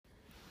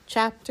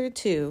Chapter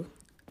 2,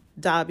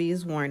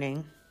 Dobby's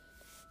Warning.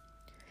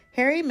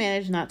 Harry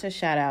managed not to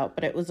shout out,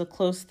 but it was a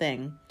close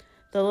thing.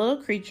 The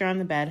little creature on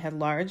the bed had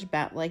large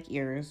bat-like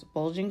ears,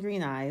 bulging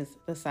green eyes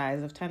the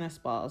size of tennis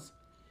balls.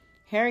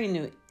 Harry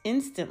knew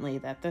instantly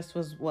that this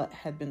was what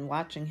had been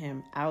watching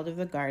him out of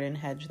the garden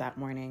hedge that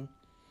morning.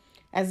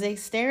 As they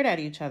stared at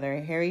each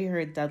other, Harry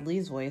heard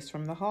Dudley's voice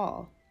from the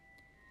hall.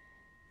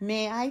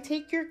 "May I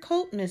take your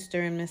coat, Mr.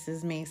 and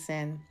Mrs.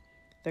 Mason?"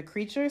 The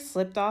creature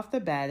slipped off the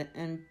bed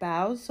and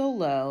bowed so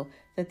low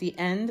that the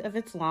end of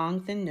its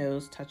long, thin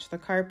nose touched the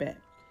carpet.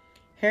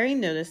 Harry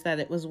noticed that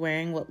it was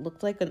wearing what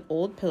looked like an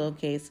old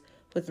pillowcase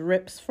with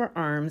rips for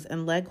arms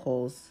and leg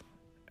holes.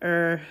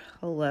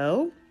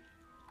 Hello?"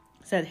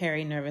 said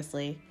Harry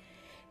nervously.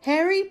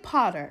 "Harry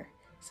Potter,"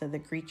 said the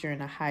creature in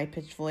a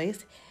high-pitched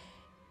voice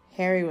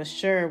Harry was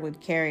sure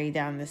would carry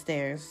down the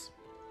stairs.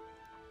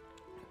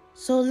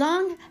 "So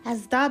long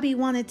as Dobby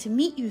wanted to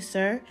meet you,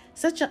 sir.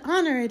 Such an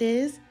honor it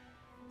is."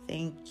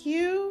 "Thank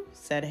you,"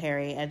 said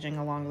Harry, edging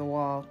along the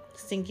wall,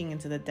 sinking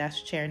into the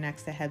desk chair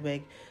next to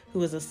Hedwig, who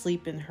was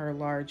asleep in her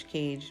large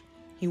cage.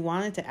 He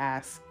wanted to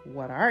ask,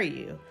 "What are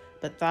you?"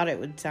 but thought it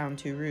would sound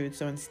too rude,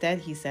 so instead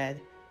he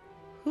said,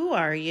 "Who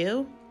are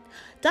you?"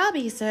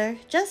 "Dobby, sir.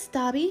 Just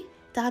Dobby.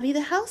 Dobby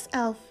the house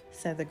elf,"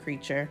 said the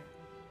creature.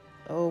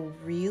 "Oh,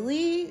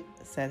 really?"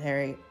 said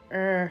Harry.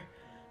 I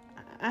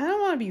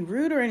don't want to be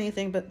rude or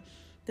anything, but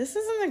this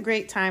isn't a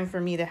great time for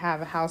me to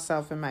have a house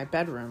elf in my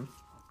bedroom."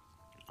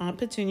 Aunt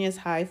Petunia's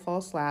high,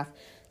 false laugh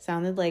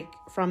sounded like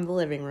from the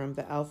living room.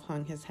 The elf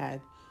hung his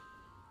head.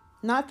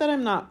 "Not that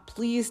I'm not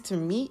pleased to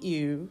meet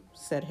you,"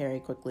 said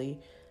Harry quickly,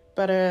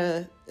 "but,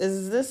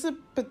 is this a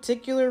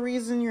particular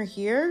reason you're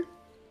here?"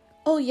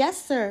 "Oh,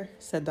 yes, sir,"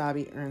 said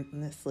Dobby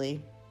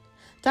earnestly.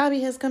 "Dobby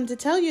has come to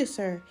tell you,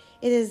 sir.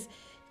 It is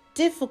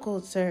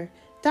difficult, sir.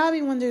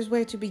 Dobby wonders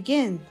where to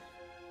begin."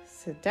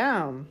 "Sit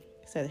down,"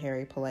 said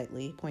Harry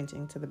politely,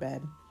 pointing to the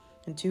bed.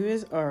 And to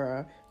his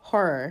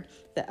horror,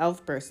 the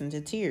elf burst into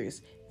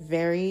tears,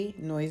 very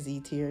noisy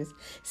tears.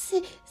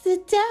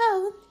 Sit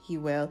down," he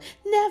wailed.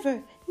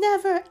 "Never,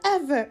 never,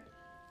 ever."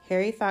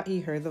 Harry thought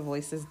he heard the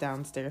voices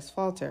downstairs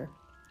falter.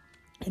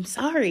 "I'm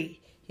sorry,"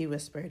 he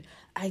whispered.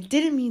 "I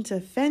didn't mean to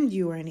offend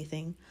you or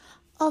anything."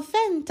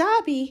 "Offend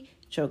Dobby?"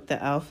 choked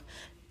the elf.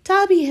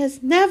 "Dobby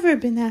has never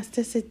been asked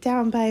to sit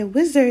down by a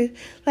wizard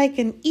like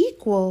an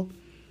equal."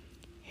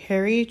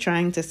 Harry,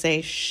 trying to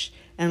say shh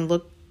and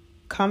look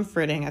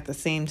comforting at the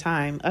same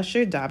time,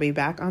 ushered Dobby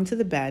back onto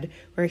the bed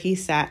where he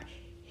sat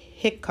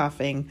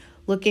hiccoughing,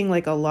 looking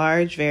like a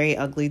large, very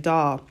ugly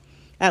doll.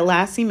 At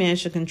last he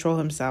managed to control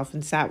himself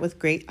and sat with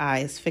great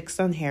eyes fixed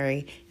on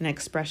Harry, an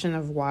expression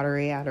of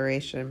watery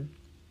adoration.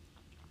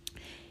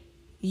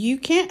 "You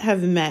can't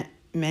have met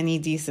many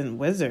decent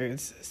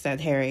wizards,"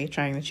 said Harry,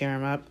 trying to cheer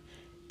him up.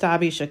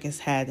 Dobby shook his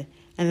head,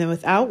 and then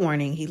without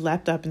warning he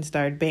leapt up and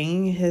started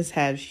banging his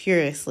head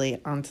furiously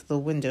onto the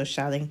window,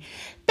 shouting,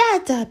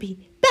 "Bad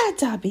Dobby! Bad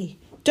Dobby!"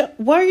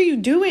 "What are you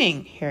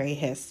doing?" Harry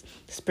hissed,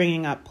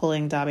 springing up,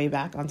 pulling Dobby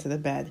back onto the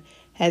bed.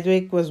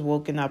 Hedwig was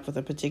woken up with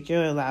a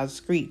particularly loud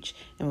screech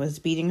and was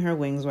beating her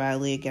wings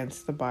wildly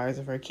against the bars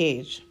of her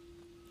cage.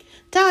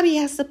 "Dobby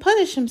has to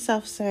punish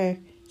himself, sir,"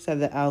 said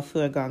the elf, who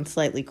had gone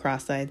slightly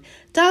cross-eyed.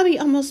 "Dobby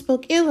almost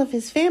spoke ill of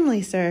his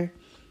family, sir."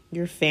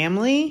 "Your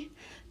family?"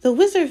 "The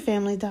wizard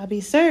family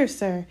Dobby serves,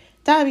 sir.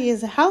 Dobby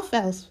is a house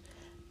elf,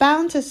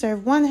 bound to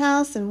serve one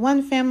house and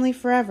one family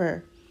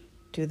forever."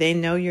 "Do they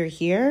know you're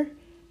here?"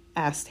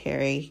 asked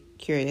Harry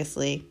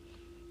curiously.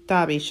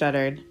 Dobby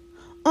shuddered.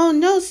 "Oh,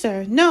 no,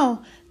 sir,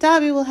 no.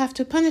 Dobby will have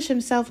to punish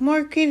himself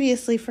more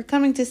grievously for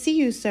coming to see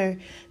you, sir.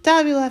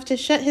 Dobby will have to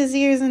shut his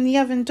ears in the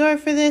oven door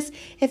for this,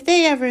 if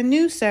they ever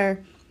knew,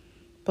 sir."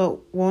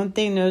 "But won't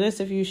they notice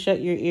if you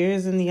shut your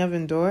ears in the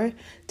oven door?"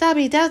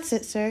 "Dobby doubts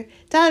it, sir.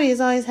 Dobby is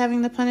always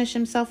having to punish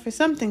himself for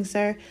something,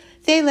 sir.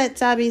 They let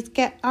Dobby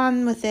get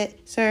on with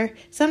it, sir.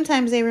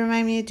 Sometimes they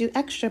remind me to do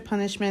extra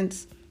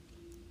punishments."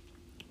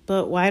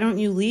 "But why don't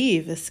you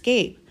leave,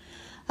 escape?"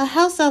 "A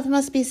house elf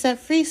must be set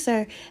free,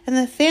 sir, and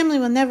the family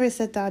will never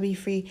set Dobby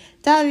free.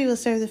 Dobby will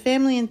serve the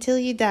family until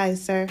he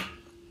dies, sir."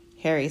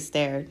 Harry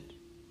stared.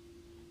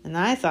 "And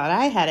I thought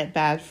I had it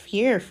bad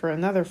here for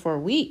another 4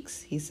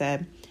 weeks," he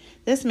said.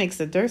 "This makes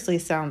the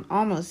Dursleys sound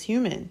almost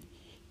human.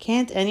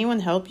 Can't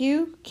anyone help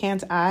you?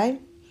 Can't I?"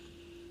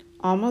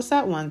 Almost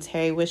at once,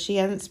 Harry wished he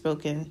hadn't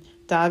spoken.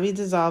 Dobby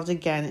dissolved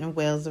again in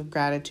wails of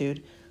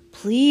gratitude.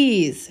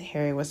 "Please,"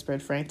 Harry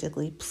whispered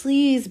frantically,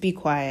 "please be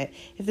quiet.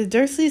 If the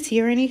Dursleys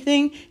hear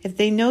anything, if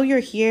they know you're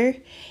here—"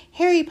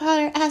 "Harry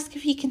Potter asked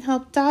if he can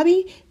help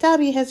Dobby.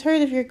 Dobby has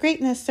heard of your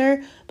greatness,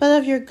 sir, but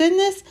of your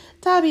goodness,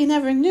 Dobby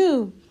never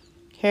knew."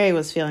 Harry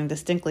was feeling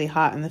distinctly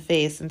hot in the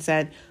face and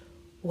said,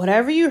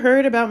 "Whatever you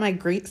heard about my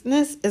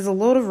greatness is a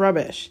load of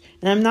rubbish,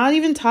 and I'm not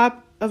even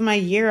top of my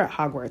year at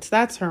Hogwarts.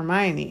 That's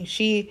Hermione.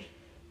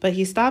 But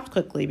he stopped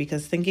quickly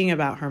because thinking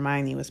about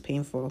Hermione was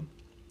painful.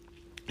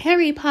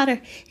 "Harry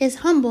Potter is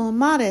humble and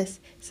modest,"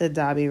 said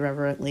Dobby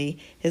reverently,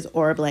 his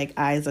orb-like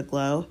eyes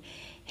aglow.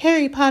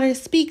 "Harry Potter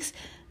speaks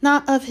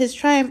not of his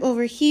triumph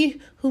over he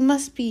who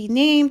must be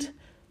named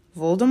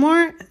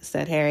Voldemort?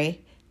 Said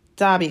Harry.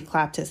 Dobby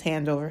clapped his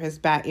hand over his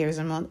bat ears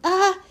and moaned,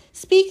 "Ah,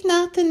 speak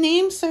not the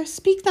name, sir,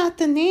 speak not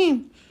the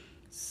name."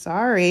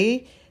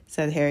 "Sorry,"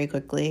 said Harry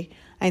quickly.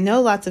 "I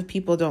know lots of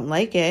people don't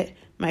like it.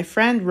 My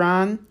friend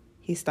Ron—"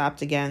 He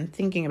stopped again.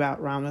 Thinking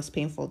about Ron was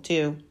painful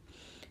too.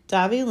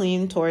 Dobby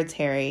leaned towards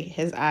Harry,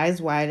 his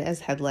eyes wide as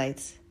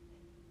headlights.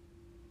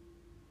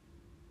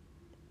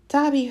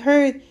 "Dobby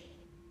heard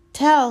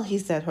tell," he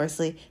said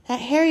hoarsely, "that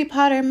Harry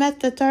Potter met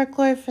the Dark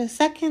Lord for the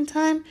second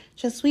time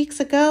just weeks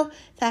ago,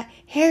 that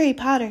Harry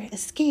Potter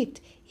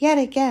escaped yet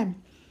again."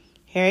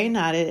 Harry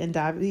nodded, and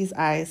Dobby's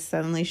eyes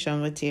suddenly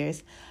shone with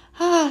tears.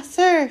 "Ah,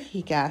 sir,"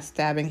 he gasped,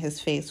 dabbing his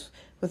face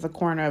with the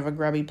corner of a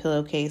grubby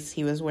pillowcase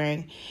he was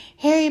wearing.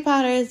 "Harry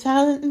Potter is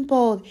valiant and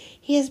bold.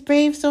 He has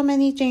braved so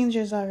many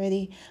dangers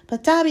already.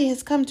 But Dobby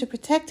has come to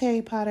protect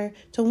Harry Potter,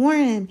 to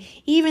warn him,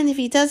 even if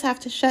he does have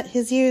to shut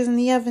his ears in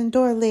the oven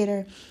door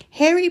later.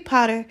 Harry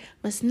Potter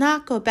must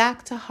not go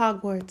back to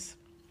Hogwarts."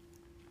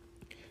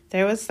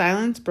 There was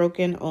silence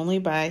broken only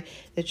by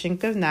the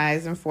chink of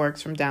knives and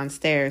forks from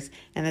downstairs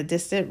and the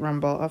distant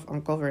rumble of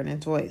Uncle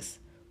Vernon's voice.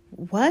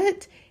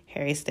 "What?"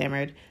 Harry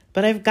stammered.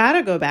 "But I've got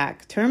to go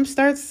back. Term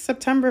starts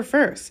September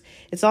 1st.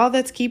 It's all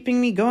that's keeping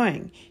me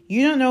going.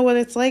 You don't know what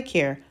it's like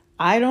here.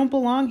 I don't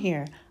belong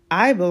here.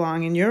 I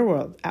belong in your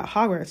world, at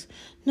Hogwarts."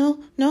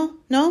 No,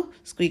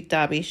 squeaked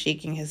Dobby,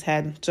 shaking his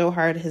head so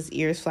hard his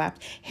ears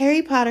flapped.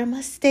 "Harry Potter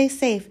must stay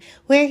safe,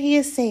 where he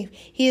is safe.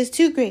 He is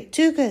too great,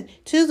 too good,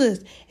 too loose.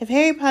 If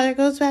Harry Potter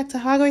goes back to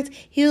Hogwarts,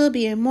 he will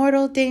be in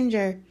mortal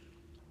danger."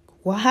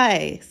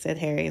 "Why?" said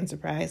Harry in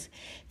surprise.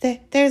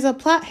 There's a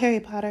plot, Harry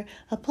Potter,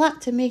 a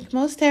plot to make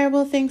most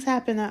terrible things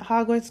happen at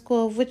Hogwarts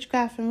School of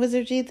Witchcraft and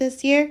Wizardry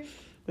this year,"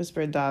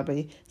 whispered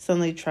Dobby,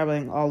 suddenly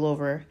trembling all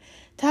over.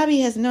 "Dobby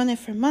has known it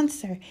for months,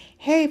 sir.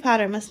 Harry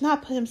Potter must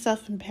not put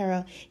himself in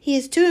peril. He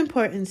is too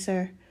important,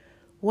 sir."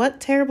 "What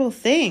terrible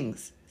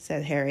things?"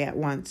 said Harry at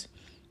once.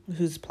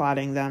 "Who's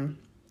plotting them?"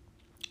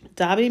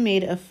 Dobby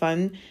made a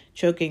fun,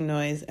 choking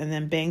noise and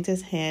then banged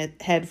his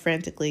head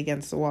frantically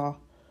against the wall.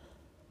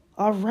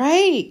 "All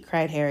right,"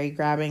 cried Harry,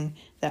 grabbing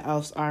the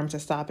elf's arm to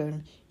stop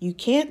him. "You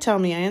can't tell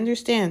me, I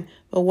understand,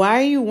 but why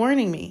are you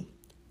warning me?"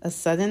 A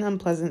sudden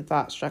unpleasant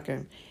thought struck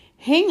him.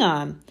 "Hang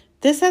on,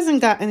 this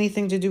hasn't got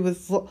anything to do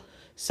with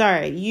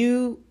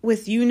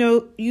you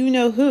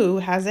know who,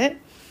 has it?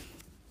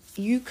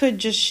 You could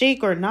just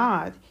shake or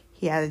nod,"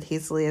 he added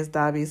hastily as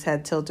Dobby's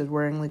head tilted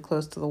worryingly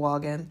close to the wall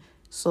again.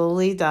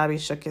 Slowly, Dobby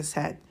shook his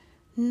head.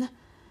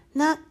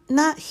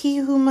 Not he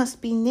who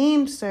must be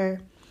named, sir."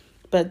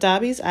 But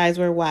Dobby's eyes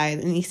were wide,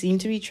 and he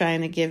seemed to be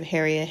trying to give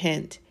Harry a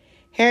hint.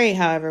 Harry,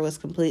 however, was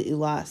completely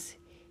lost.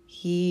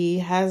 "He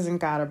hasn't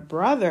got a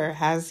brother,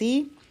 has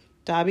he?"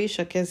 Dobby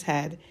shook his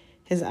head,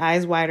 his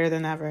eyes wider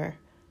than ever.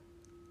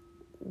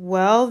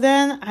 "Well,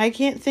 then, I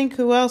can't think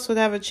who else would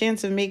have a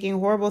chance of making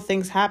horrible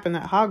things happen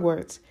at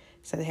Hogwarts,"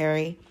 said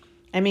Harry.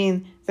 "I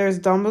mean, there's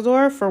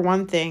Dumbledore, for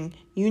one thing.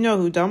 You know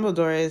who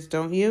Dumbledore is,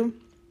 don't you?"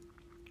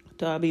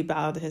 Dobby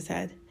bowed his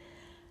head.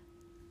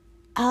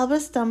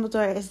 "Albus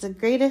Dumbledore is the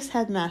greatest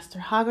headmaster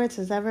Hogwarts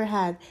has ever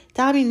had.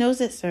 Dobby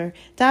knows it, sir.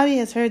 Dobby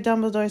has heard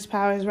Dumbledore's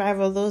powers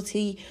rival those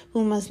he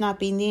who must not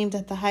be named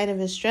at the height of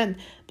his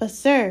strength. But,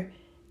 sir,"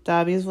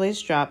 Dobby's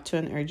voice dropped to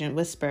an urgent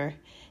whisper,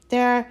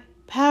 "there are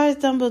powers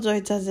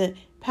Dumbledore doesn't.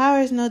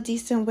 Powers no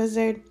decent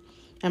wizard."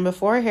 And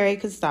before Harry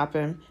could stop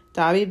him,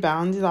 Dobby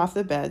bounded off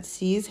the bed,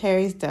 seized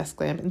Harry's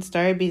desk lamp, and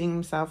started beating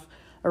himself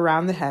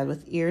around the head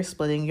with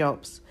ear-splitting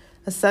yelps.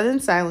 A sudden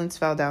silence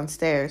fell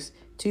downstairs.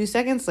 2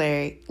 seconds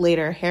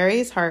later,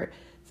 Harry's heart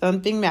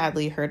thumping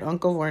madly heard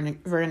Uncle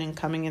Vernon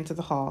coming into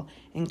the hall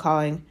and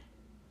calling,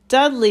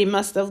 "Dudley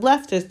must have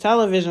left his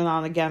television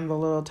on again, the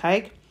little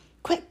tyke."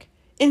 "Quick,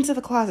 into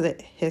the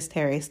closet," hissed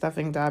Harry,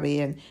 stuffing Dobby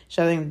and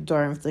shutting the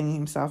door and flinging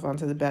himself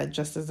onto the bed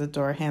just as the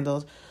door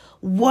handled.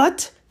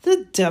 "What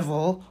the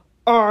devil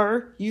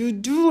are you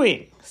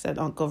doing?" said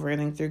Uncle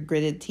Vernon through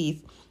gritted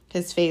teeth,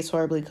 his face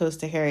horribly close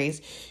to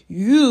Harry's.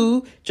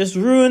 "You just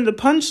ruined the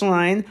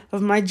punchline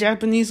of my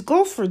Japanese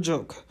golfer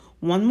joke.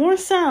 One more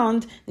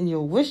sound, and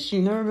you'll wish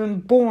you'd never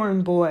been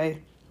born, boy."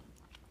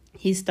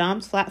 He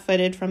stomped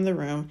flat-footed from the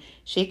room,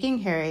 shaking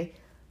Harry,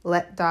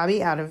 let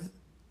Dobby out of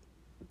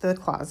the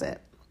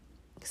closet.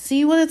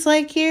 "See what it's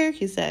like here?"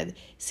 he said.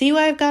 "See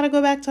why I've got to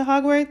go back to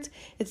Hogwarts?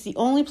 It's the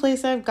only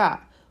place I've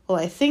got. Well,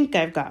 I think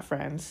I've got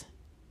friends."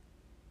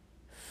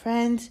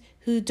 "Friends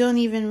who don't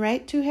even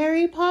write to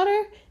Harry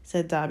Potter?"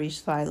 said Dobby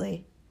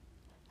slyly.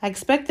 "I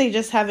expect they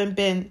just haven't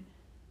been—"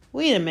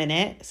 "Wait a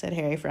minute," said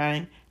Harry,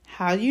 frowning.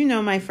 "How do you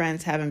know my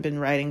friends haven't been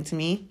writing to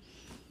me?"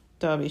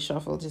 Dobby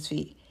shuffled his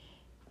feet.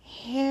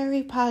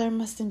 "Harry Potter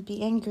mustn't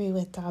be angry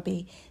with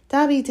Dobby.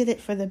 Dobby did it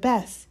for the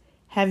best.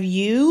 Have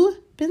you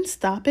been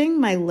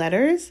stopping my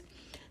letters?"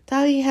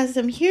 "Dobby has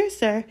them here,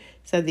 sir,"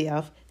 said the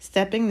elf.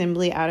 Stepping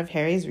nimbly out of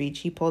Harry's reach,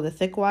 he pulled a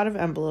thick wad of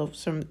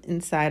envelopes from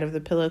inside of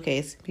the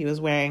pillowcase he was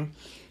wearing.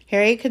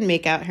 Harry could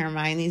make out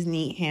Hermione's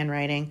neat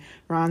handwriting,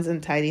 Ron's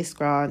untidy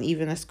scrawl, and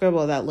even a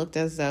scribble that looked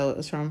as though it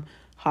was from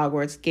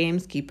Hogwarts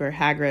gameskeeper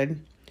Hagrid.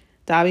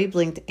 Dobby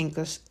blinked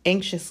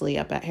anxiously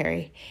up at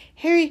Harry.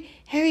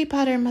 Harry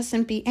Potter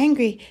mustn't be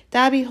angry.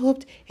 Dobby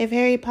hoped if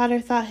Harry Potter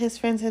thought his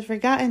friends had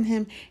forgotten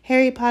him,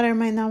 Harry Potter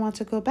might not want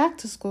to go back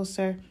to school,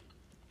 sir.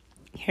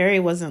 Harry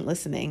wasn't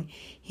listening.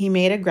 He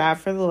made a grab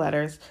for the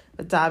letters,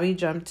 but Dobby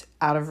jumped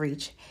out of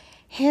reach.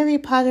 Harry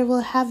Potter will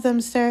have them,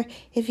 sir,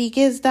 if he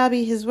gives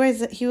Dobby his words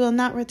that he will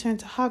not return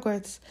to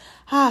Hogwarts.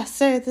 Ah,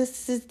 sir,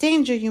 this is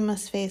danger you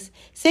must face.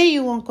 Say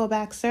you won't go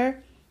back,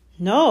 sir.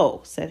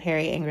 No, said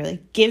Harry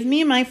angrily. Give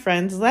me my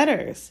friend's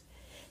letters.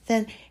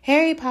 Then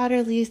Harry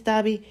Potter leaves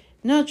Dobby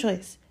no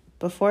choice.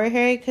 Before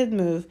Harry could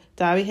move,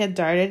 Dobby had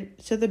darted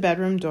to the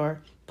bedroom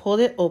door, pulled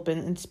it open,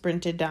 and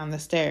sprinted down the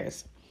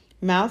stairs.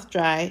 Mouth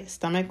dry,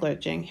 stomach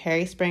lurching,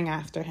 Harry sprang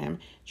after him,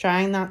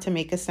 trying not to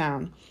make a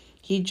sound.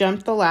 He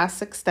jumped the last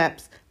 6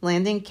 steps,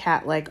 landing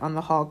cat-like on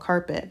the hall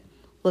carpet.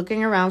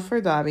 Looking around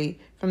for Dobby,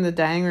 from the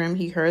dining room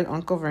he heard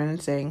Uncle Vernon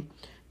saying,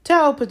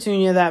 Tell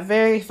Petunia that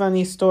very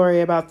funny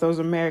story about those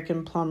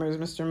American plumbers,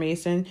 Mr.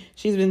 Mason.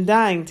 She's been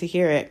dying to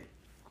hear it.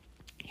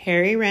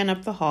 Harry ran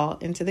up the hall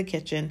into the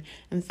kitchen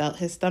and felt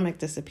his stomach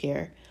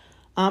disappear.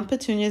 Aunt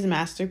Petunia's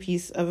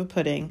masterpiece of a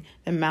pudding,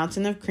 the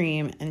mountain of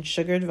cream and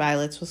sugared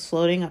violets, was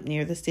floating up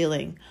near the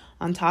ceiling.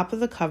 On top of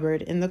the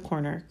cupboard in the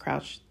corner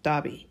crouched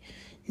Dobby.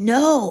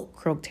 No,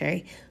 croaked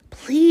Harry.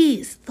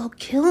 Please, they'll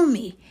kill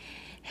me.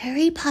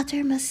 Harry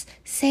Potter must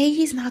say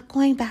he's not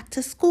going back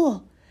to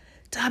school.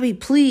 Dobby,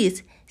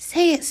 please,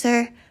 say it,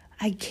 sir.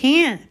 I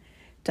can't.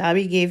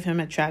 Dobby gave him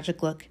a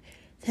tragic look.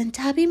 Then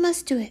Dobby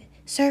must do it,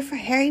 sir, for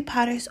Harry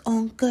Potter's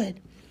own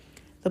good.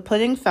 The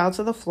pudding fell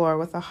to the floor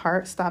with a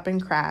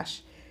heart-stopping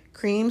crash.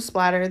 Cream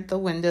splattered the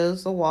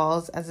windows, the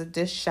walls, as the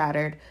dish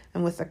shattered,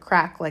 and with a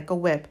crack like a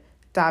whip,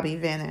 Dobby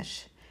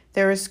vanished.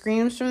 There were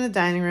screams from the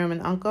dining room,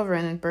 and Uncle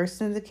Vernon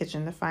burst into the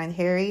kitchen to find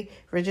Harry,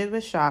 rigid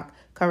with shock,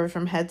 covered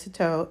from head to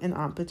toe in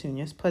Aunt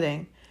Petunia's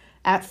pudding.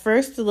 At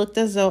first, it looked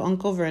as though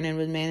Uncle Vernon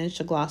would manage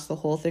to gloss the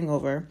whole thing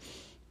over.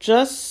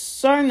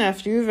 Just our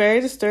nephew, very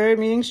disturbed,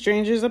 meeting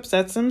strangers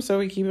upsets him, so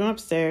we keep him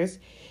upstairs.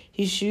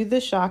 He shooed the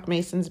shocked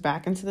Masons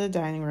back into the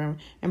dining room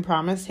and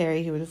promised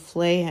Harry he would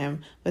flay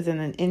him within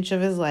an inch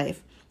of his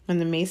life when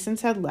the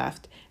Masons had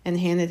left and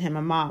handed him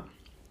a mop.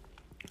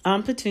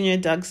 Aunt Petunia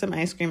dug some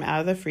ice cream out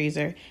of the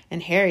freezer,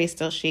 and Harry,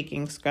 still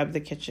shaking, scrubbed the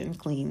kitchen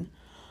clean.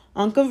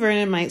 Uncle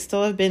Vernon might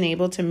still have been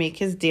able to make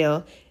his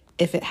deal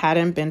if it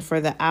hadn't been for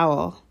the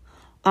owl.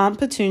 Aunt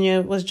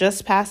Petunia was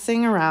just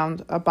passing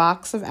around a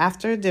box of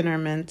after-dinner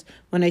mint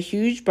when a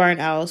huge barn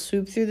owl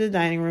swooped through the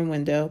dining room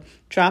window,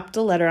 dropped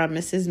a letter on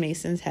Mrs.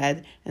 Mason's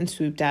head, and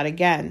swooped out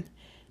again.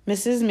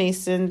 Mrs.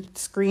 Mason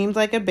screamed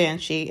like a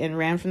banshee and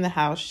ran from the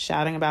house,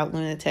 shouting about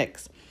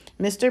lunatics.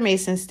 Mr.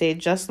 Mason stayed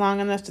just long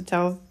enough to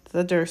tell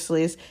the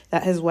Dursleys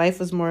that his wife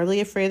was mortally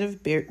afraid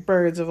of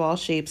birds of all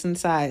shapes and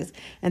size,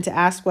 and to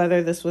ask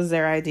whether this was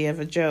their idea of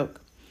a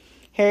joke.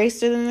 Harry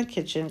stood in the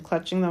kitchen,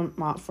 clutching the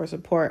mop for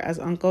support as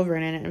Uncle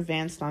Vernon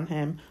advanced on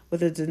him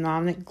with a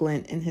demonic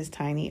glint in his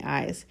tiny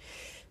eyes.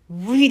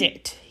 Read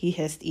it, he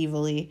hissed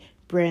evilly,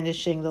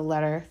 brandishing the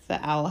letter the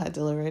owl had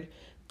delivered.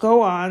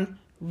 Go on,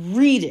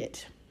 read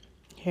it.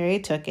 Harry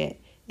took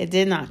it. It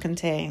did not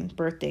contain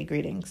birthday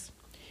greetings.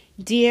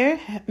 Dear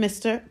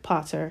Mr.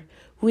 Potter,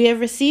 we have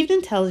received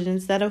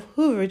intelligence that a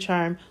Hoover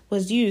charm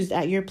was used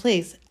at your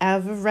place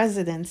of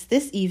residence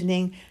this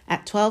evening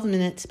at 12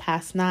 minutes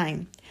past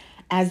 9.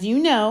 As you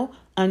know,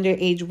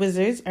 underage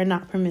wizards are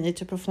not permitted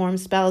to perform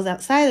spells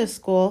outside of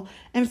school,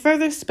 and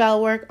further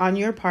spell work on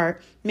your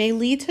part may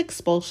lead to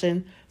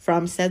expulsion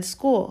from said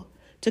school.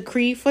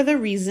 Decree for the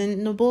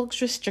reasonable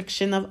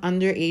restriction of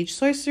underage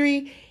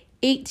sorcery,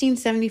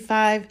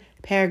 1875,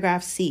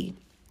 paragraph C.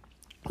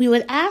 We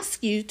would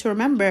ask you to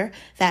remember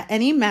that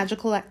any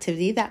magical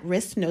activity that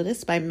risks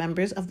notice by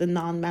members of the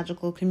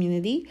non-magical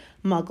community,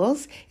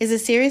 Muggles, is a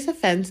serious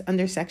offense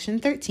under Section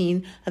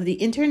 13 of the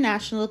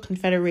International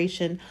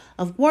Confederation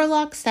of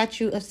Warlocks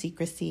Statute of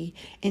Secrecy.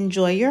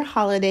 Enjoy your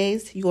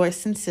holidays. Yours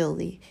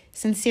sincerely,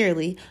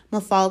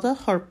 Mafalda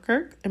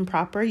Harpkirk,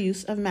 Improper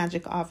Use of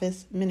Magic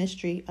Office,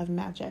 Ministry of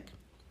Magic.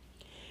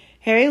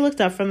 Harry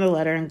looked up from the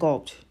letter and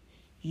gulped.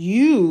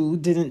 You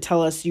didn't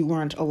tell us you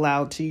weren't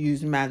allowed to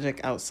use magic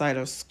outside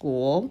of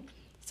school,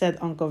 said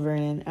Uncle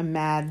Vernon, a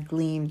mad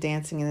gleam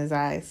dancing in his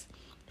eyes.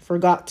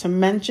 Forgot to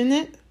mention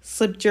it?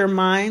 Slipped your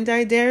mind,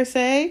 I dare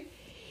say?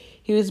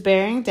 He was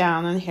bearing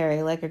down on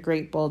Harry like a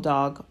great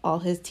bulldog, all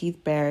his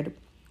teeth bared.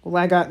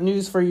 Well, I got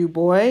news for you,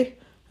 boy.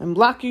 I'm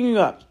locking you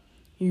up.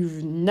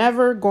 You're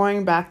never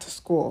going back to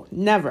school.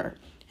 Never.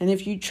 And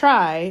if you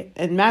try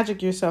and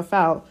magic yourself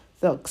out,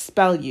 they'll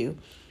expel you.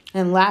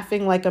 And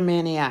laughing like a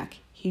maniac,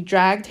 he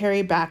dragged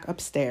Harry back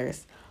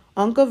upstairs.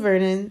 Uncle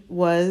Vernon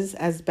was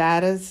as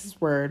bad as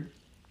his word.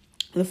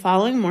 The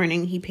following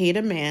morning, he paid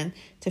a man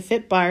to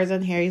fit bars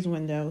on Harry's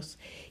windows.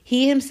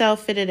 He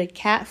himself fitted a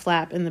cat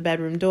flap in the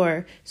bedroom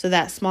door so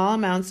that small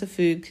amounts of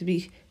food could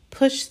be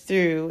pushed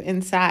through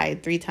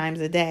inside 3 times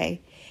a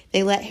day.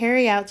 They let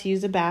Harry out to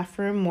use the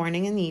bathroom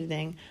morning and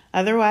evening.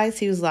 Otherwise,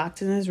 he was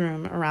locked in his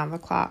room around the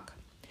clock.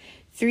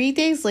 3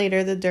 days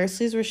later, the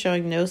Dursleys were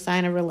showing no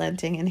sign of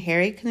relenting, and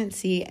Harry couldn't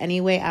see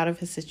any way out of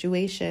his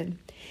situation.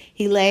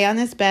 He lay on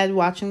his bed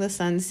watching the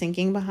sun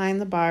sinking behind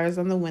the bars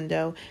on the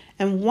window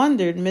and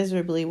wondered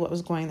miserably what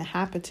was going to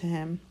happen to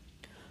him.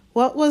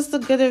 What was the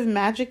good of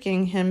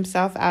magicking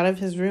himself out of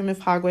his room if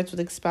Hogwarts would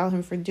expel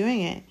him for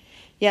doing it?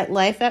 Yet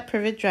life at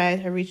Privet Drive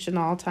had reached an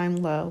all-time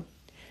low.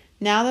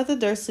 Now that the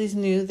Dursleys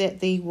knew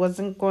that they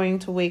wasn't going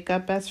to wake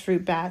up as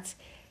fruit bats,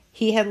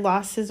 he had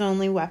lost his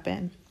only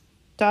weapon.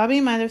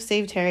 Dobby might have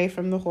saved Harry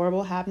from the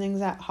horrible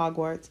happenings at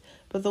Hogwarts,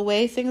 but the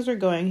way things were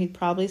going, he'd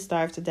probably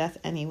starve to death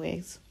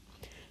anyways.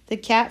 The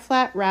cat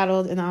flap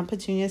rattled and Aunt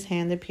Petunia's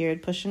hand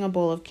appeared, pushing a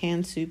bowl of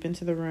canned soup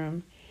into the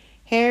room.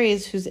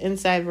 Harry's, whose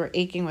insides were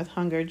aching with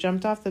hunger,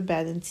 jumped off the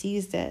bed and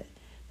seized it.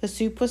 The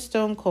soup was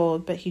stone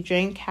cold, but he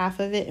drank half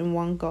of it in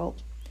one gulp.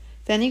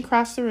 Then he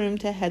crossed the room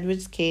to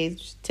Hedwig's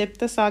cage, tipped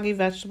the soggy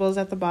vegetables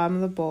at the bottom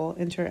of the bowl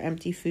into her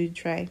empty food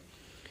tray.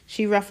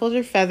 She ruffled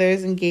her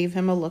feathers and gave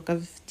him a look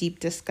of deep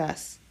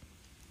disgust.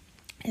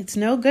 "It's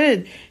no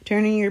good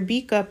turning your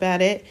beak up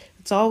at it.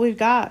 It's all we've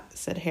got,"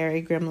 said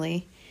Harry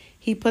grimly.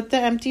 He put the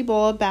empty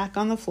bowl back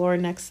on the floor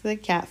next to the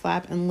cat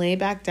flap and lay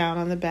back down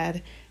on the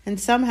bed, and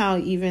somehow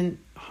even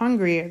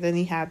hungrier than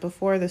he had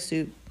before the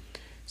soup.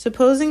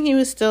 Supposing he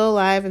was still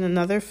alive in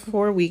another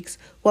 4 weeks,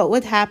 what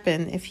would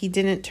happen if he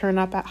didn't turn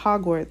up at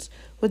Hogwarts?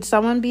 Would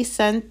someone be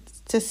sent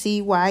to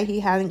see why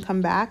he hadn't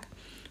come back?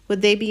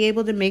 Would they be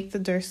able to make the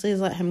Dursleys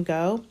let him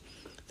go?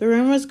 The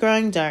room was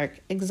growing dark.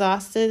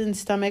 Exhausted and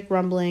stomach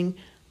rumbling,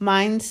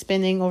 mind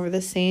spinning over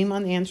the same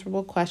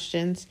unanswerable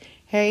questions,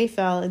 Harry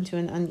fell into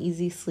an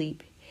uneasy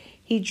sleep.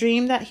 He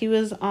dreamed that he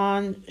was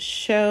on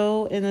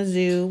show in a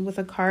zoo with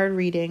a card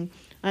reading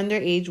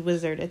underage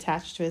wizard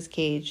attached to his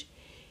cage.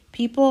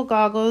 People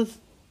goggled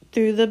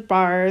through the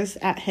bars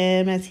at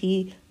him as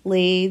he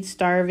laid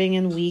starving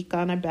and weak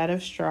on a bed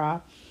of straw.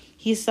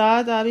 He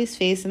saw Dobby's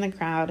face in the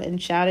crowd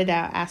and shouted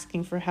out,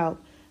 asking for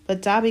help.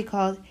 But Dobby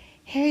called,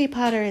 "Harry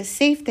Potter is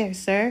safe there,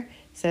 sir,"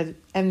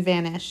 and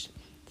vanished.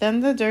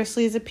 Then the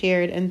Dursleys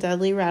appeared, and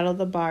Dudley rattled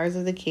the bars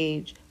of the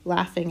cage,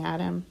 laughing at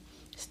him.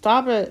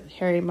 "Stop it,"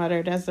 Harry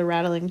muttered as the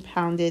rattling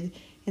pounded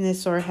in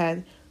his sore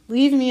head.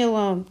 "Leave me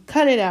alone.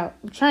 Cut it out.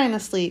 I'm trying to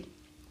sleep."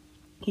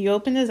 He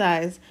opened his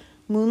eyes.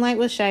 Moonlight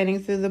was shining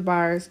through the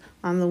bars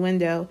on the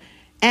window,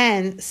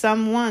 and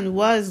someone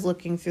was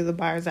looking through the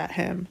bars at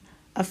him.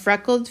 A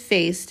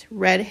freckled-faced,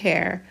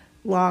 red-hair,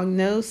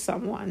 long-nosed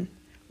someone.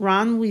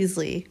 Ron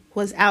Weasley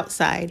was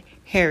outside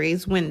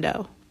Harry's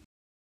window.